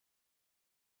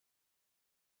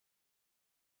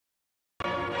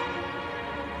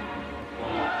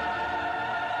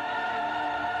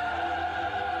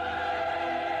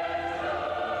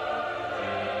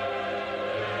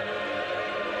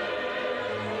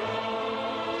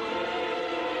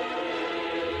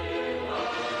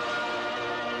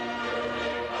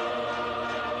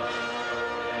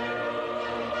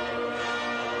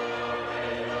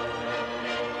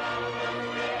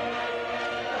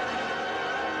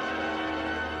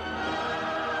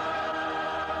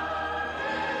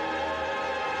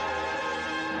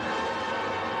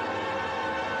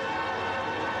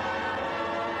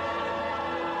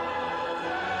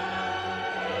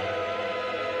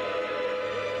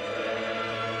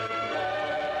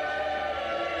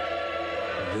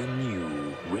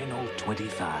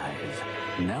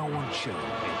2025. Now on show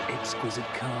in exquisite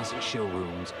cars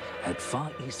showrooms at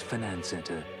Far East Finance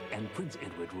Center and Prince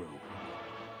Edward Road.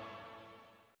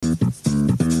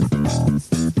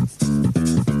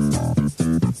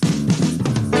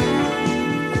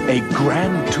 A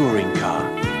grand touring car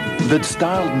that's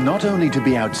styled not only to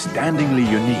be outstandingly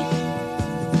unique,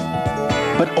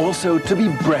 but also to be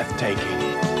breathtaking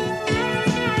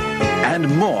and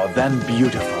more than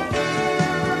beautiful.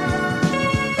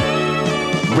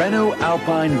 Renault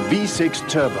Alpine V6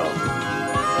 Turbo,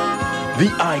 the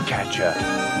eye-catcher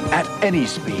at any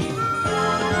speed.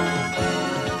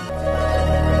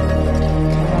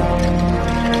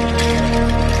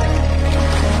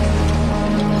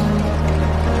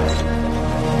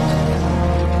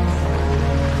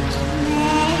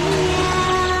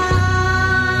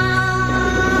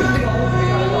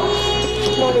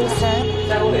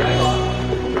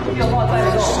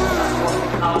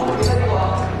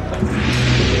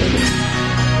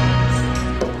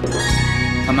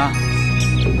 Maman，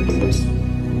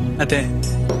 阿爹，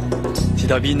時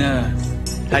代變啦，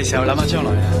係時候諗下將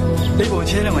來啦。呢部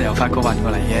車咧，我由法國運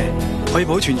過嚟嘅，可以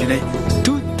保存住你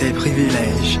tout tes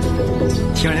privilèges。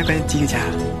只有你一個人知嘅咋。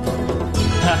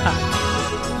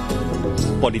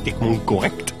Politiquement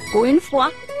correct. Pour une fois,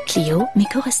 Clio, mais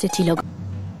que reste-t-il au...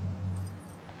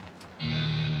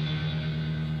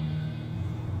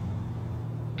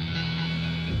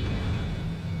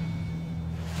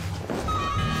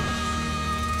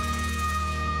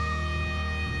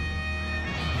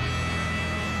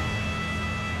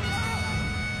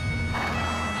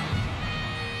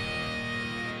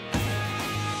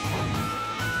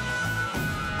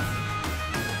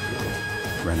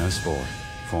 Renault Sport,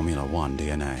 Formula One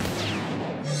DNA.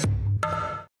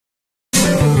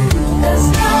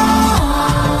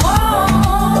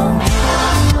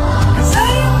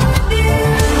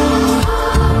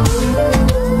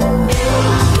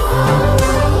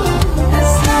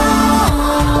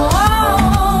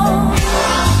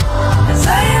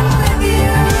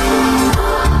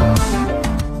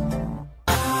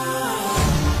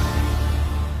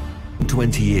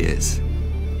 Years.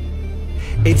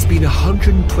 It's been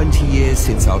 120 years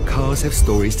since our cars have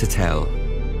stories to tell.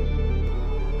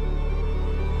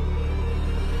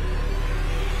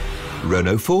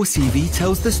 Renault 4 CV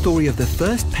tells the story of the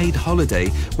first paid holiday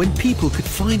when people could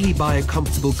finally buy a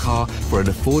comfortable car for an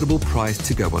affordable price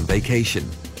to go on vacation.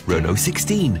 Renault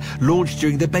 16, launched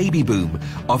during the baby boom,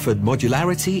 offered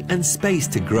modularity and space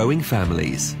to growing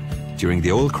families. During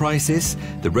the oil crisis,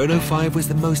 the Renault 5 was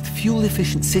the most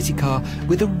fuel-efficient city car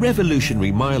with a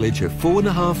revolutionary mileage of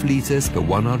 4.5 litres per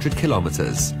 100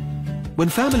 kilometres. When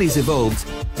families evolved,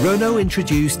 Renault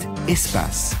introduced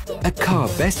Espace, a car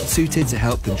best suited to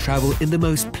help them travel in the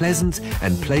most pleasant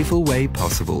and playful way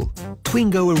possible.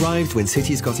 Twingo arrived when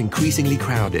cities got increasingly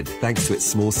crowded. Thanks to its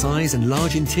small size and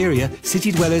large interior,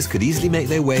 city dwellers could easily make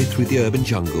their way through the urban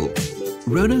jungle.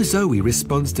 Renault Zoe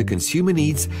responds to consumer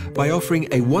needs by offering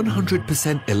a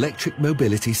 100% electric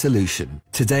mobility solution.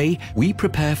 Today, we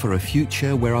prepare for a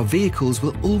future where our vehicles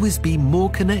will always be more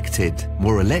connected,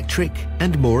 more electric,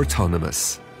 and more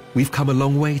autonomous. We've come a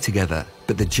long way together,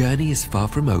 but the journey is far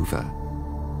from over.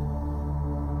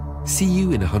 See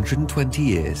you in 120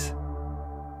 years.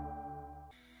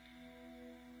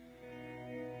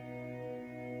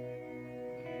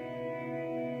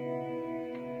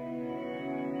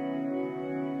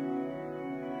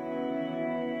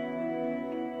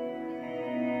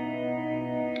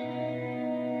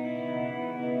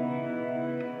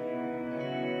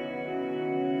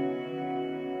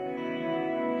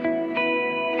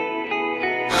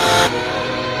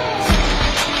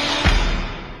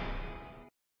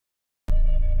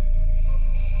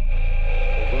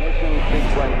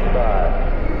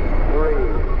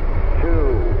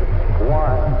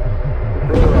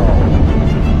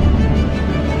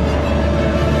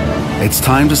 It's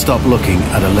time to stop looking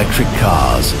at electric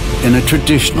cars in a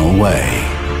traditional way.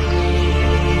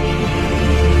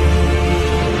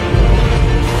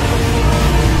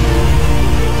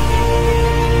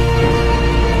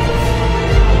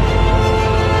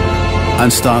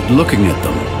 And start looking at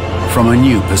them from a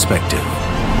new perspective.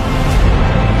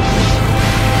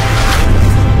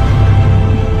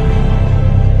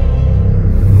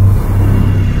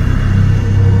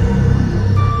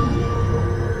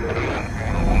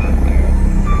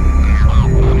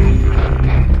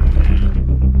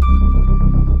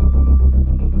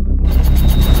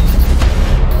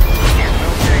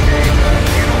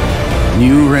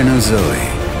 New Renault Zoe,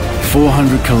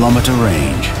 400-kilometer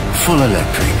range, full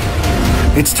electric.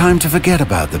 It's time to forget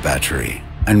about the battery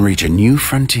and reach a new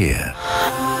frontier.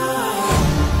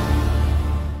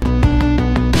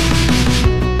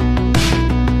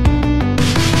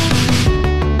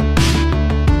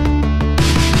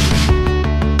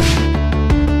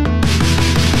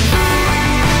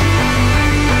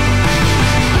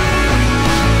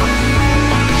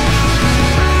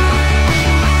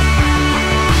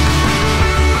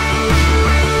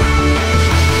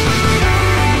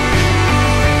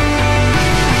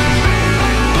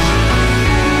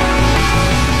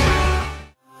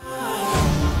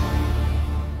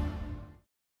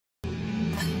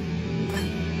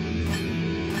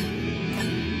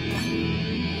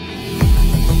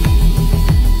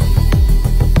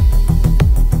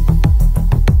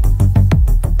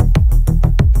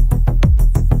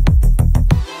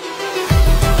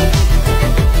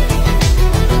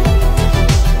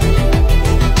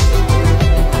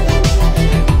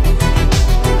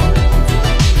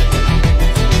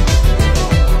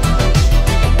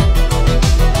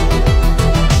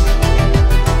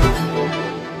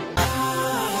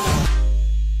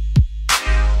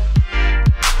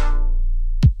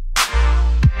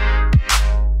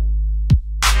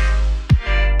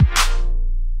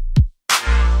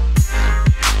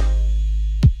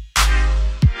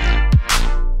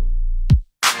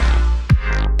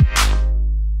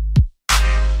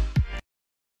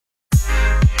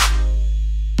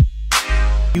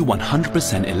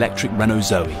 100% electric Renault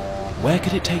Zoe. Where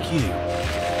could it take you?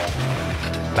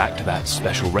 Back to that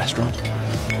special restaurant?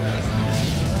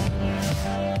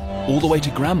 All the way to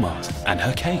Grandma's and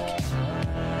her cake?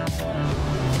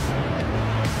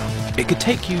 It could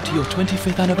take you to your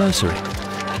 25th anniversary.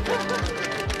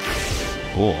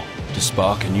 Or to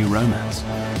spark a new romance.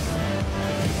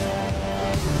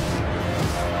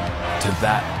 To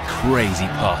that crazy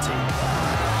party.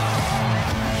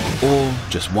 Or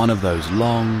just one of those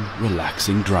long,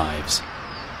 relaxing drives.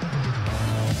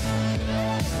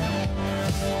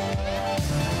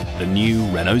 The new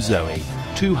Renault Zoe,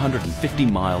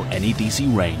 250-mile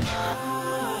NEDC range.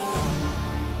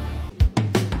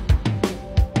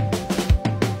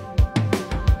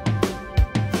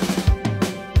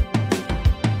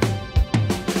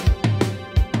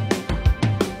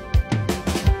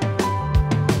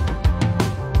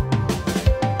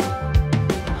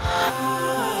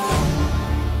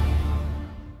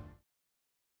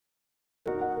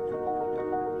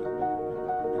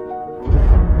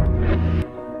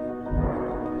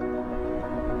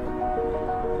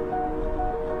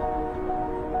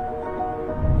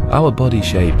 Our body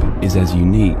shape is as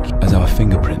unique as our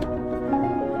fingerprint.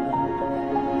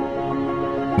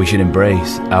 We should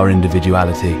embrace our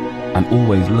individuality and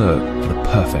always look for the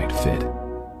perfect fit.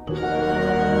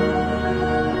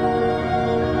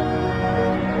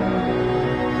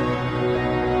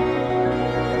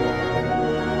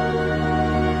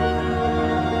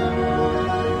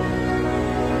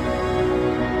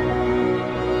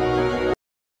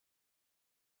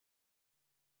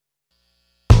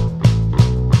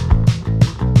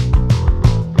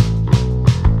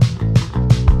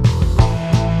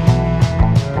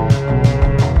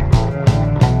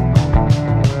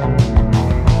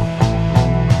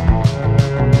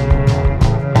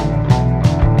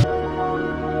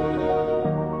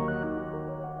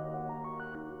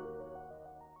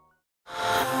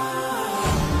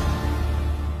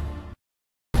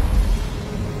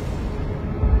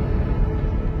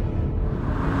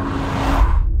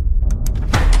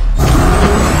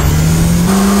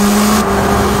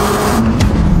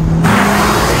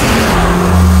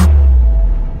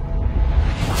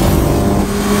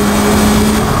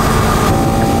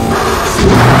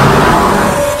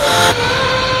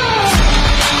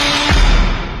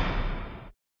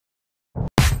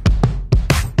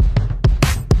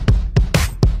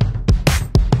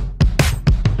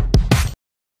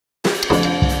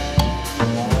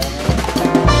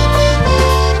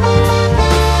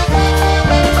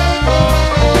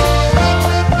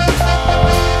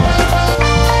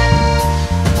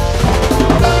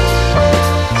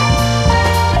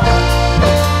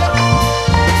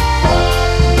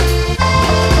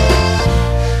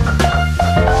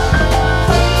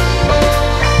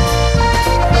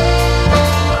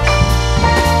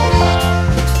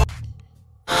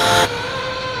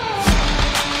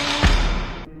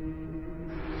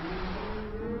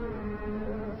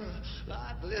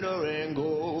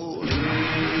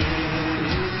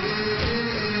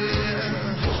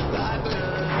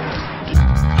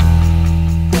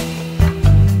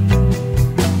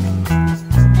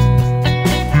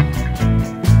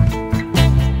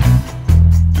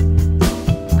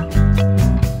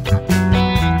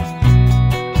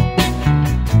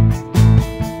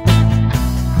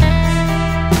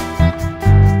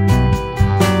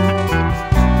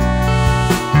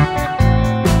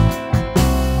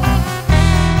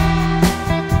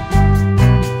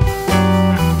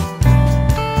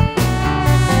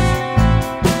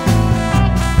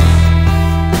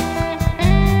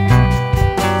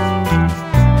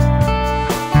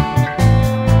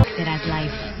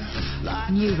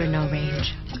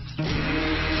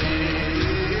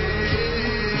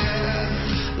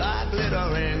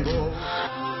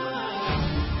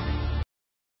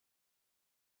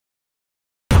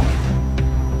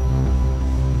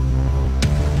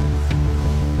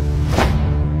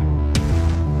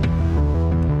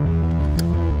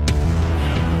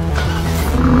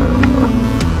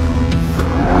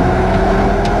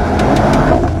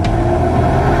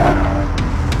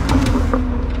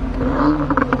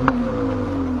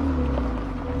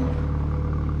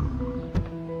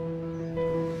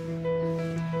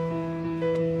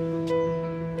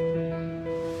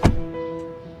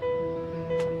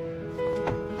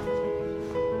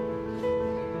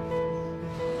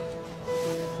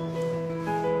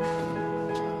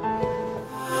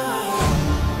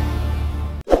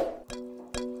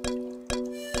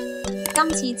今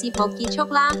次節目結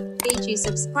束啦，記住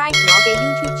subscribe 我嘅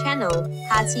YouTube channel，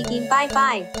下次見，拜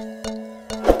拜。